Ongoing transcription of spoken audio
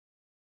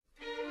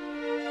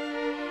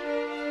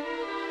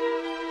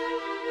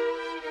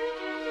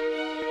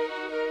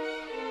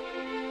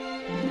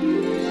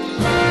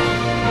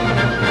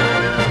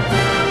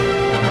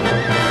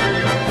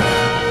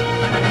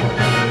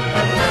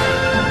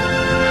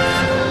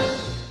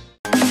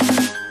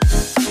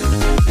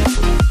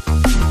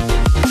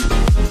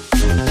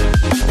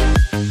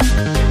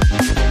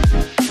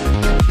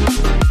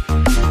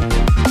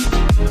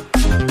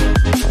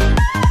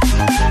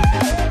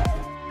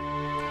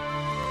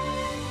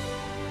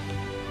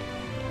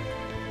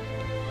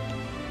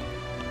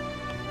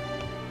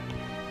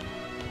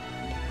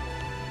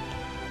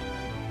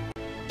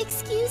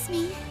Excuse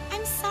me,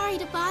 I'm sorry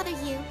to bother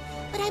you,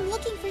 but I'm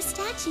looking for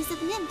statues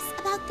of nymphs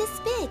about this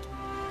big.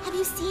 Have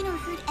you seen or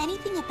heard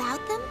anything about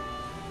them?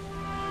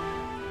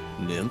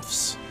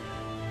 Nymphs?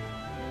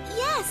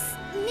 Yes,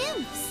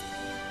 nymphs.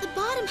 The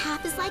bottom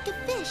half is like a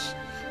fish,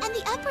 and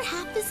the upper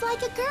half is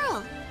like a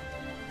girl.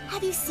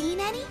 Have you seen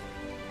any?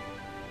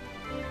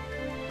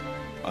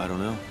 I don't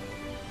know.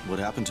 What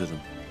happened to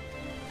them?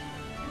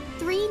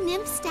 3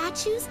 nymph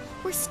statues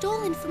were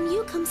stolen from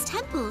Yukum's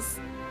temples.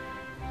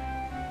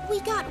 We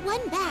got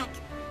one back,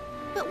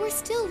 but we're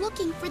still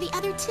looking for the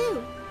other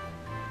 2.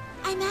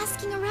 I'm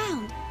asking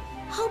around,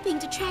 hoping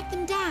to track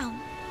them down.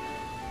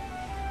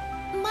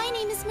 My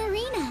name is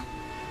Marina.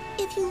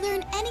 If you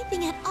learn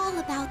anything at all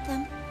about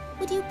them,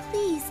 would you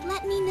please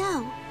let me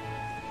know?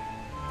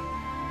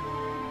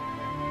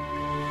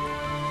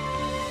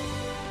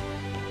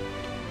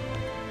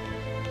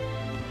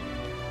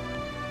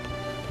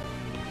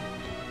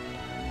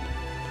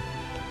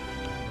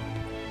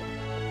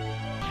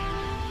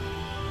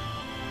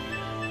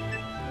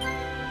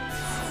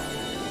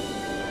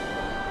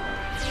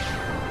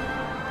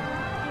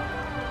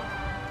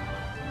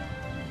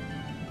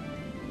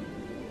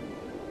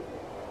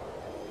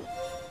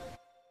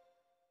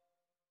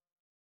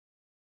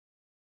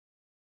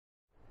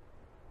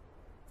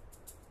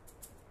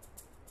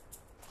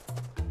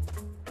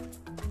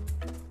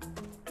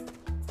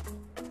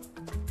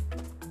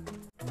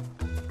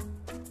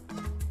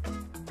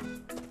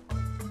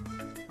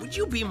 Would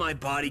you be my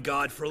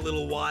bodyguard for a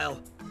little while?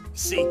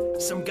 See,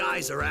 some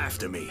guys are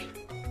after me.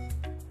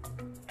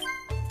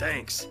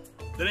 Thanks.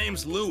 The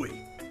name's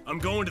Louis. I'm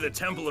going to the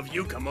Temple of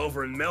Yukum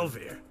over in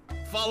Melvere.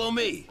 Follow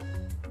me.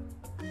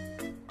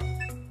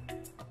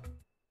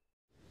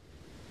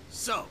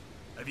 So,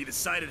 have you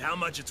decided how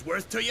much it's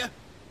worth to you?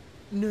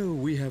 No,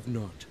 we have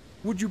not.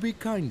 Would you be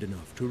kind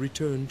enough to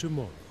return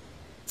tomorrow?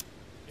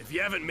 If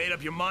you haven't made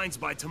up your minds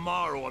by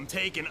tomorrow, I'm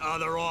taking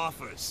other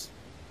offers.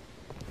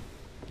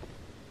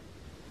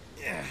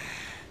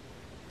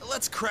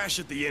 Let's crash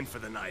at the inn for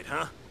the night,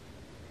 huh?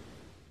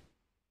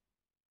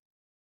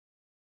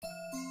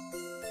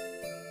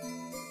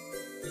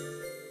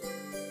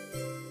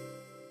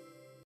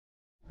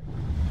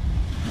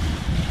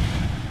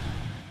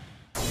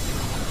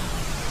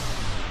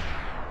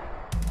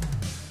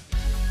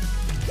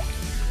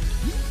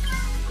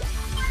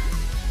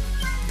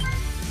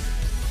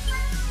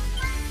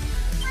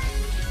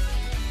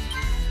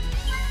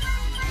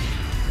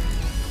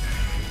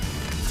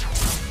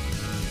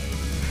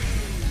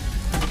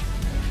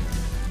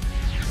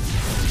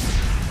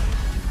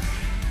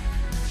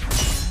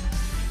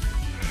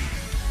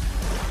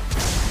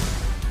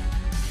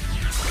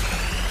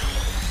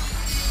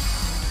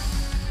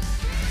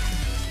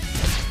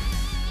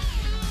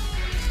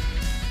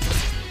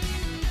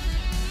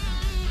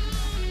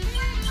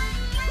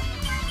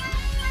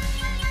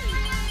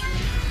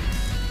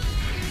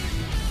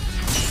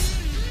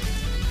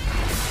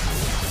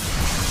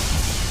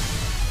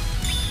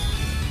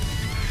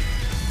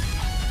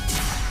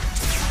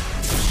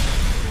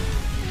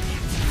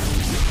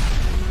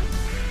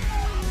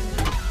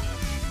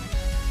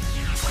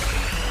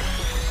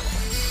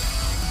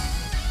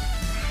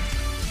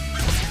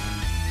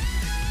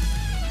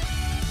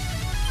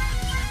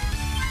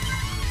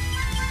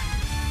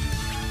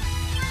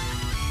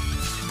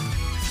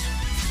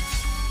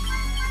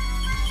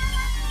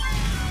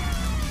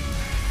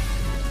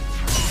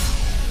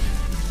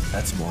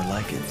 That's more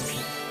like it.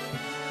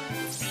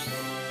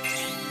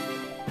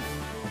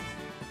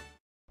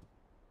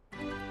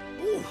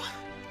 Ooh,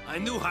 I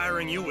knew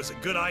hiring you was a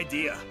good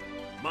idea.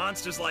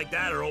 Monsters like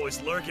that are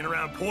always lurking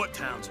around port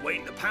towns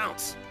waiting to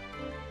pounce.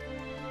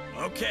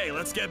 Okay,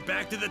 let's get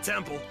back to the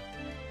temple.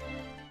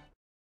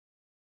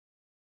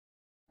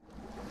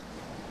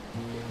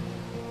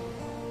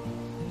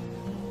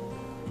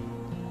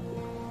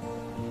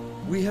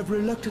 We have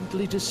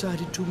reluctantly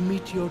decided to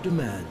meet your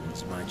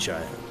demands, my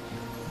child.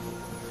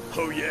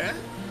 Oh yeah?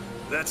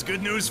 That's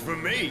good news for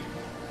me.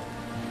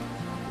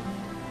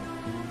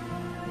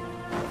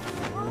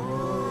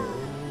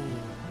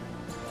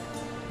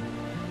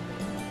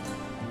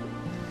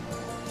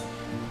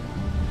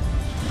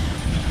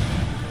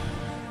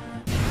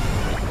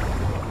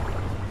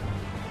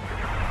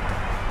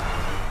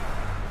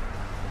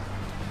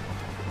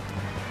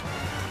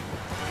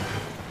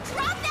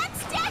 Drop that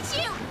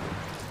statue!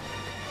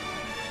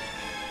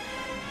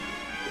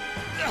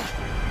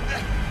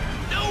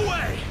 No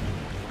way!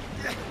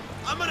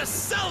 I'm gonna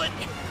sell it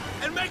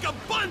and make a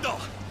bundle!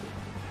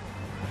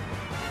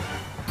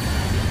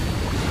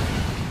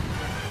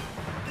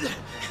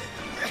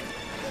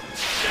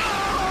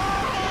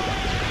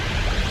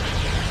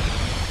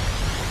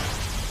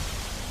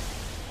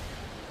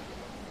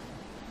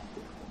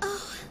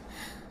 Oh,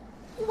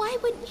 why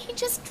wouldn't he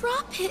just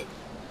drop it?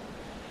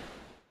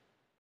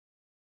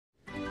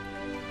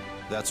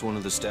 That's one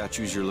of the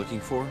statues you're looking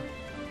for?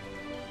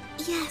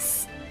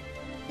 Yes.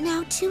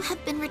 Now 2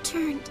 have been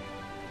returned.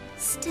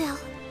 Still,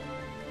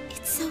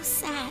 it's so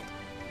sad.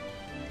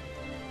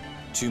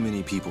 Too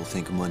many people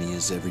think money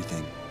is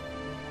everything.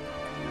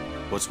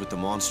 What's with the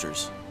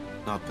monsters?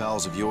 Not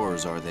pals of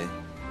yours, are they?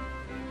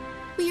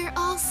 We are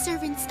all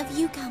servants of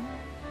Yukam,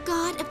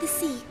 god of the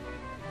sea.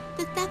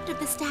 The theft of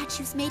the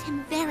statues made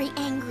him very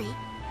angry.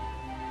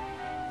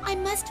 I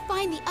must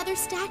find the other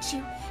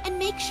statue and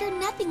make sure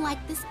nothing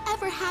like this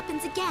ever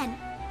happens again.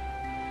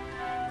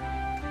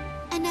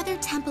 Another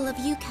temple of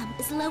Yukam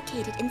is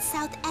located in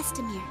South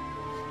Estamir.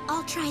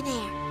 I'll try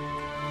there.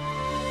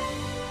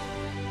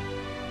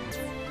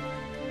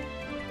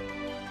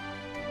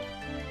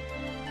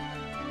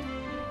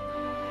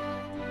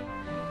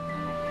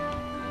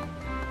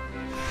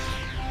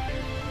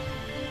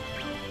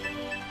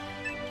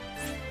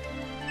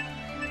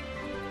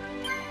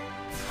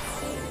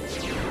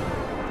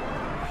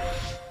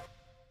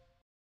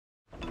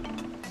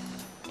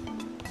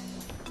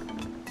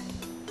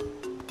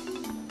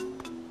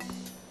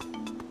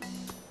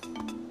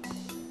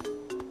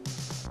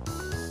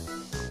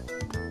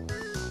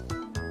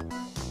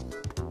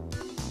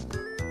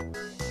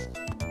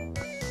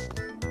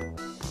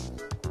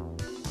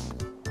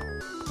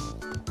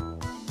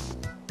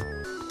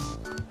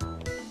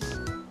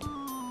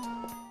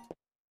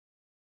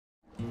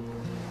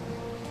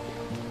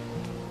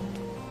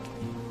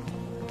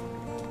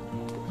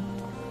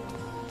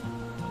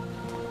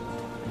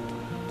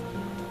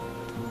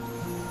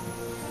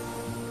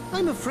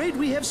 I'm afraid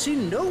we have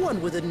seen no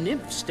one with a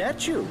nymph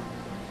statue.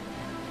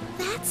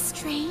 That's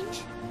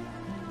strange.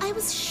 I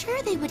was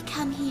sure they would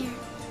come here.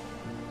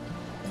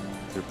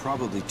 They're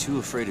probably too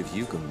afraid of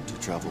Yukam to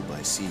travel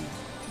by sea.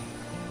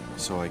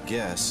 So I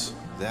guess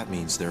that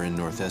means they're in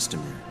North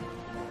Estamir.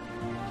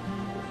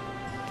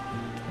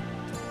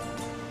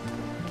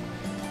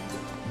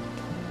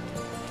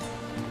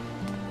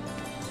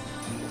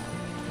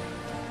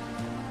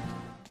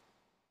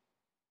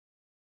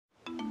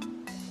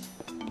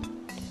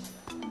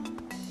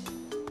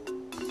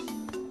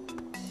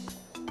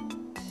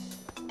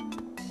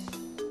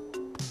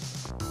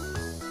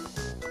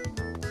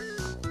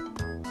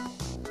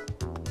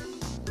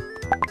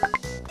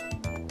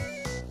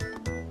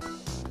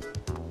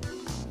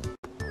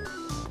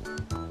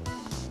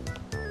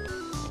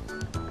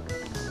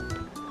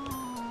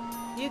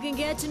 You can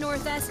get to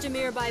North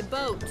Estamir by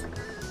boat.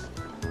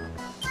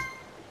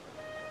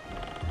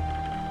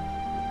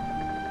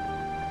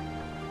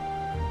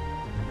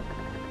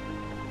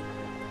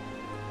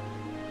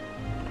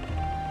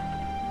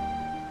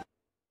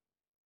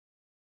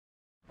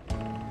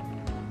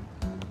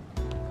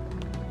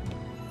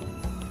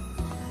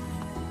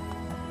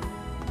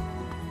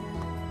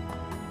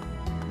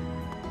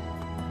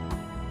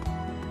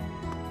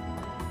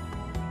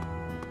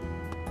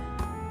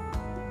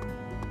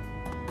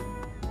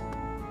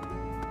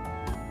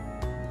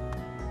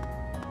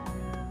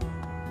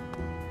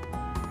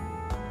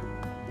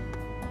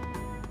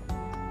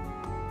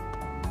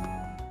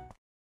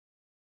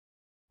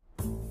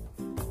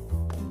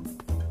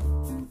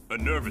 A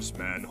nervous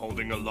man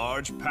holding a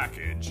large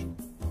package.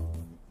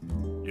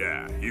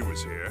 Yeah, he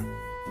was here.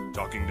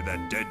 Talking to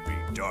that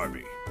deadbeat,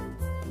 Darby.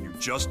 You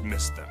just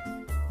missed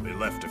them. They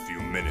left a few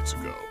minutes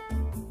ago.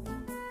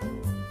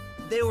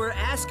 They were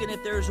asking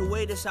if there's a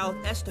way to South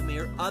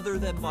Estamir other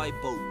than by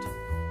boat.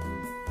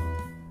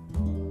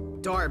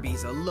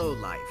 Darby's a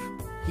lowlife.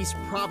 He's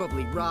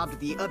probably robbed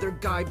the other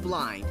guy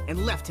blind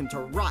and left him to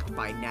rot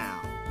by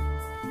now.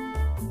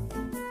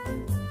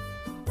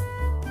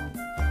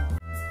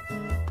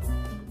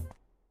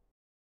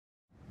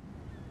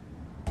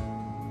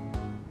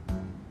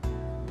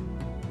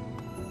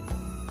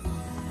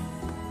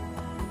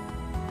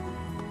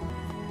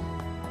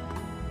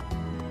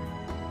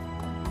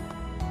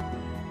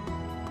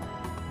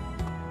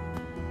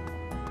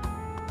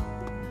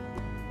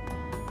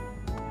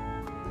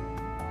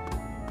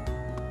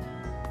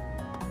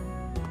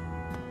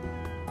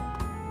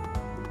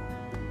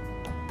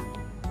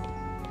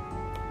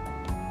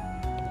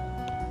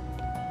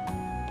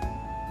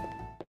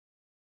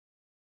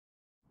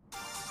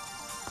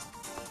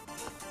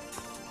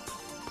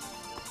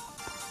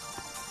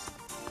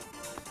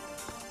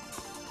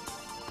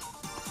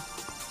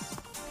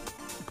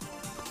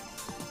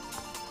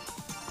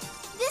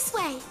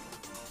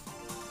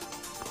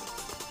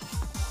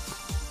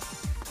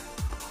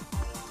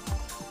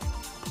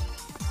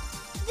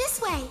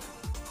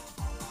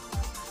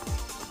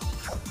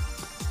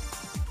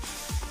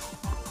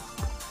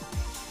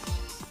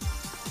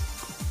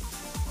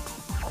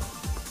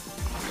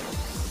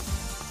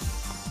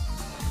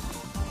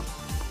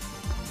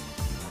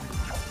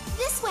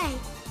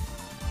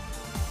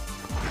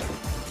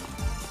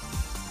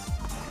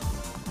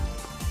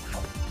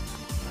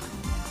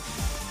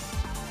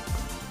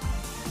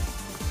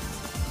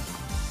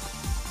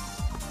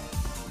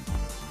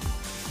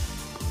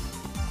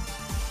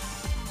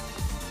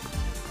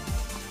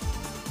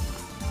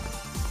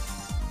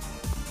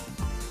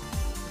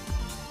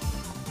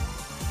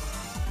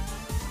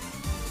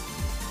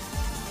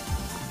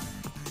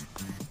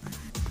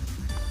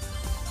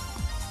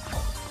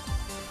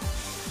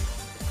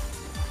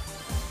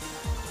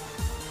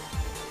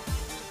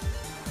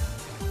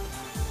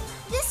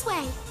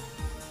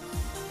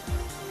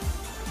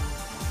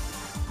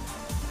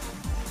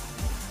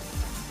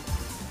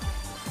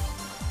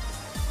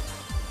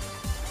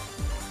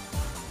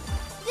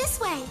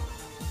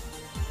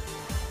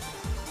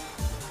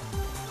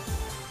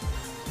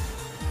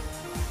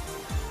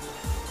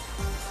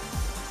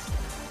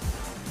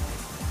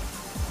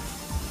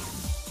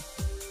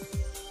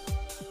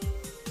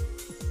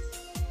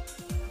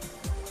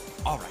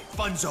 All right,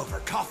 fun's over.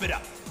 Cough it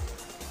up.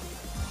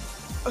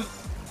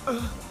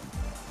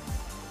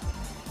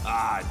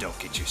 Don't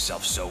get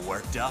yourself so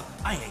worked up.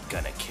 I ain't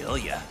gonna kill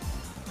ya.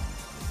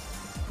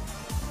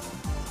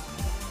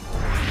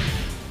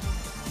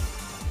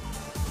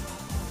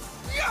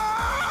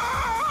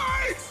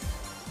 Yikes!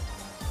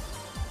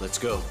 Let's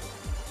go.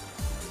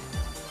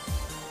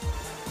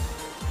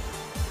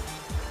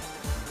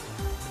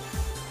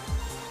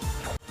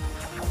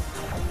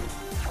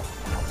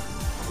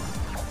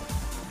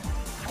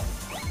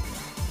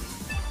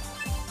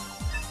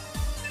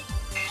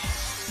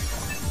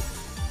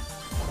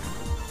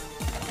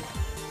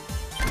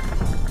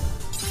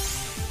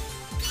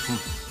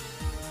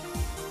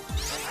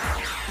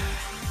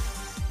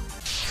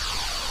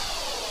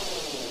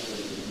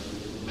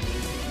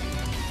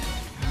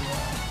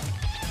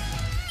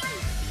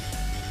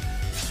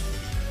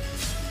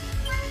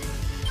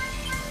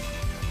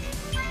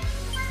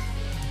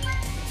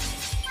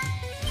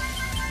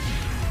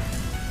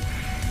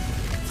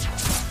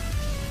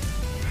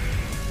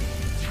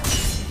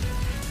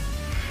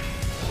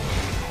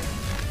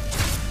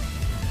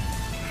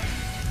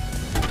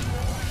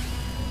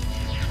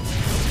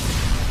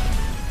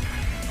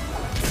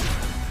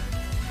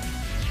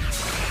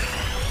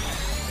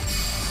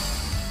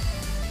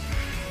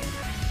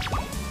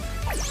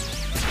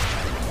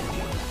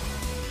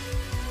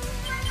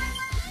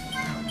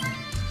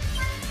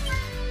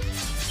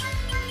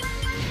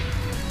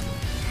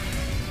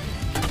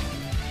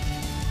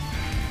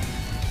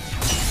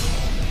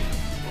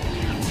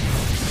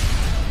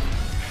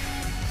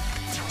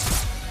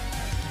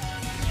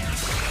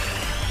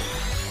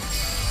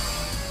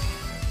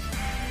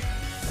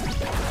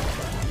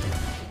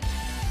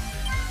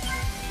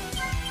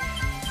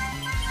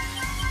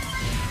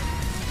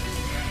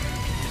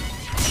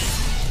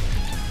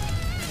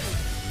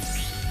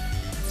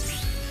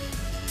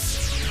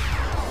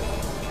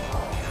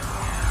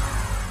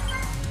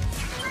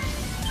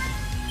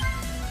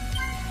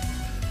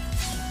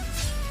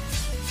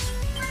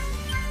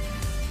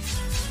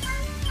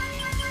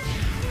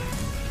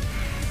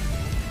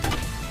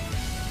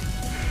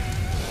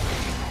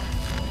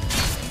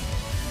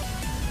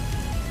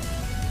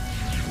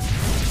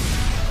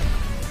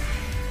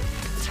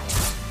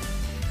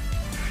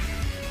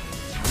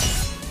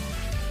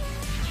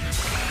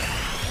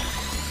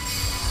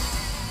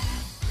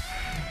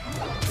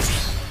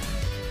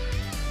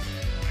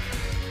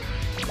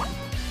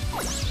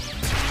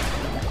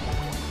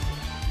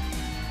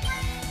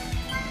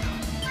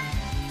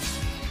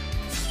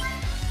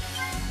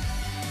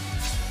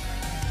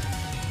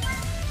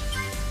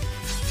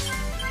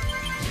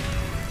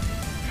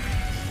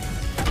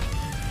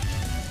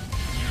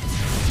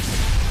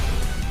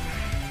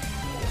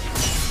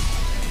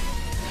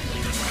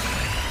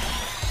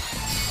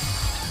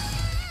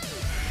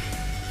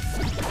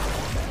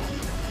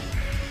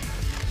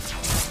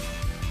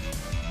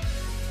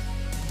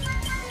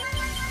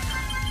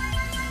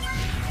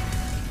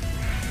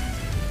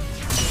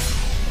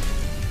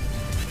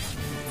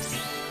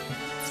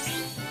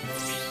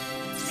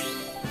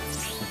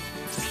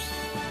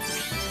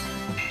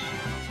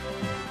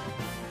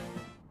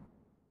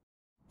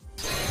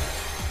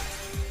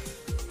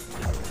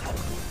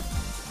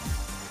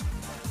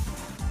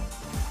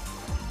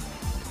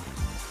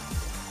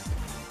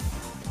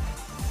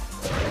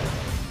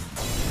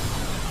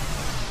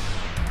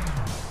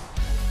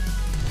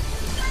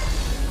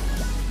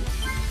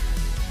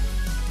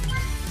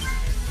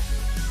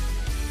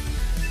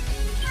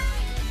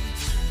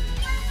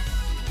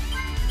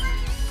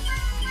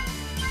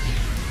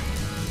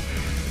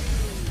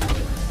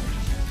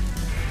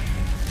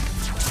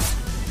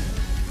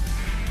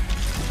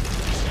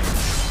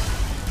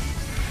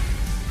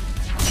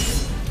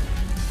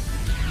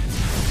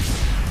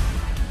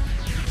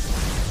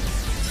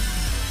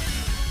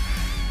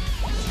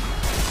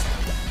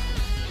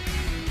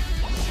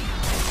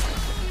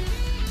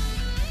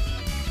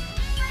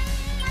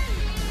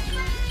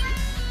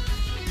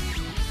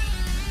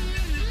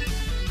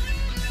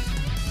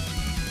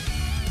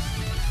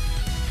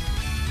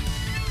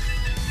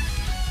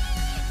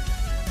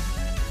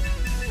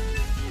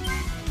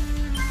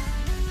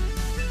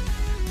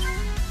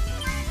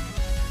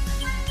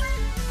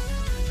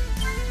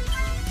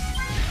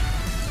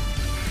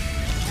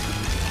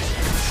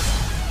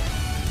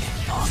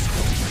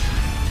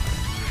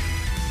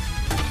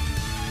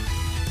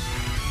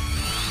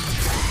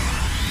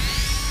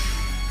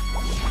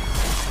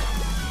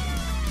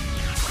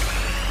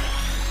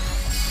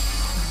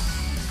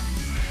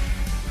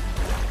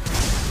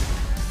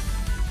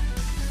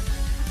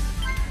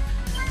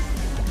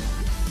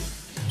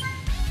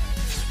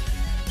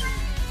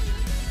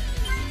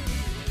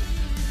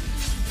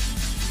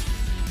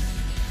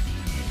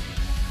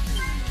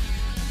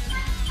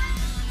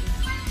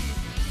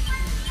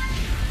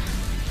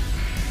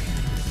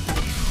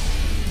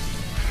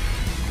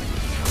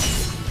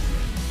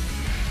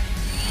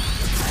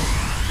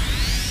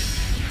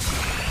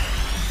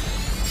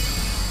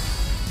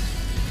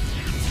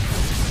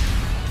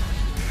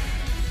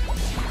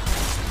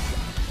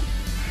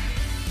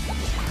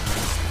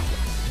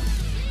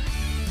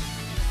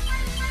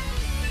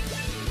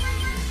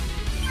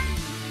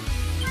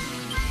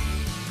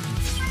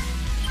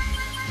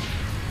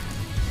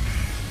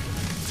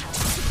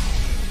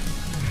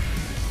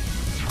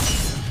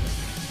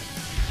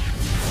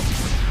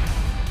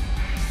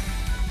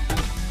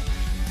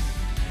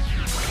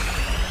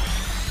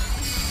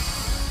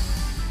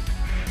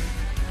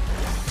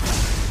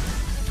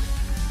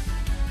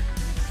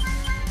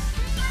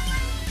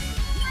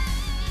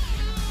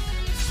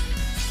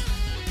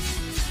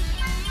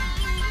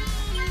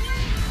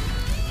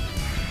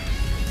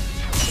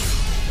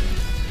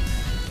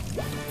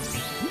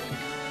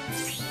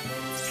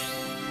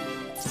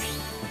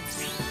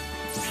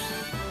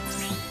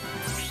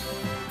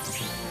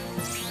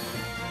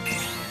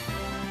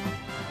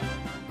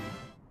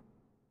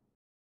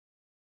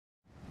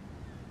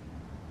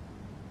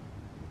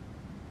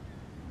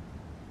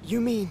 You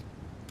mean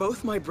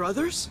both my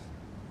brothers?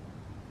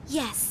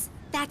 Yes,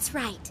 that's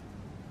right.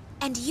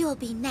 And you'll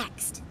be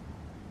next.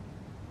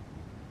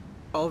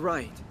 All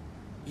right.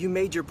 You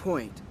made your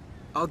point.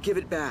 I'll give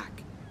it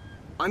back.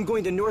 I'm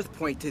going to North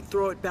Point to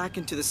throw it back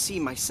into the sea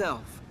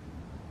myself.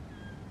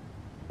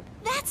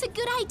 That's a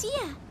good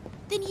idea.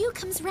 Then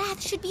Yukum's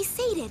wrath should be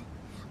sated.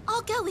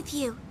 I'll go with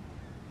you.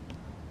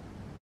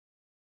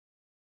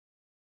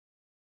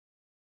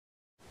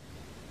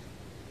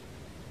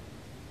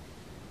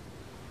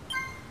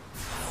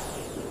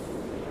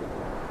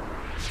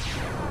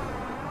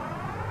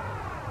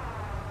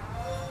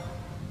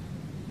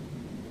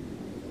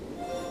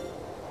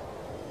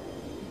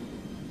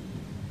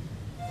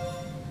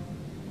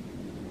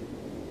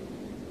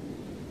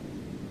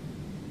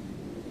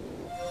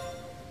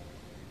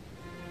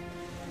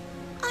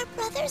 Our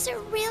brothers are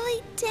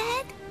really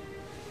dead?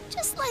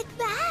 Just like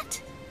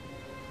that?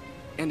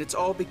 And it's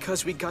all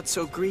because we got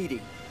so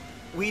greedy.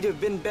 We'd have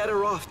been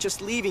better off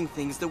just leaving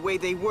things the way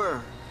they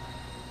were.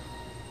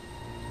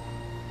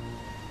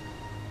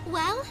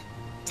 Well,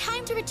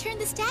 time to return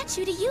the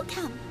statue to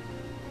Yukum.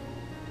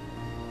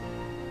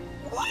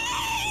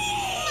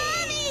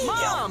 Mommy!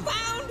 Mom! You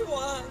found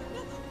one!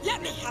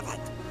 Let me have it,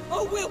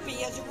 or we'll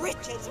be as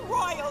rich as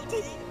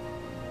royalty!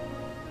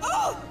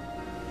 Oh!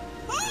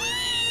 Ah!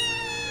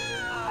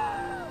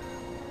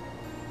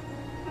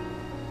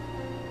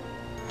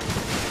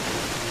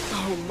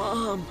 Oh,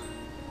 Mom.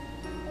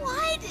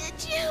 Why did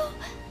you?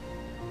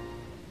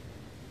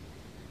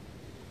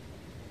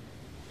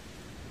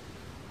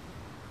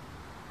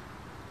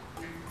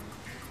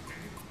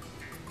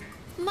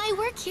 My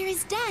work here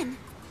is done,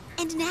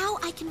 and now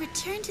I can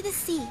return to the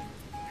sea.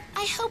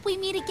 I hope we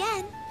meet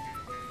again.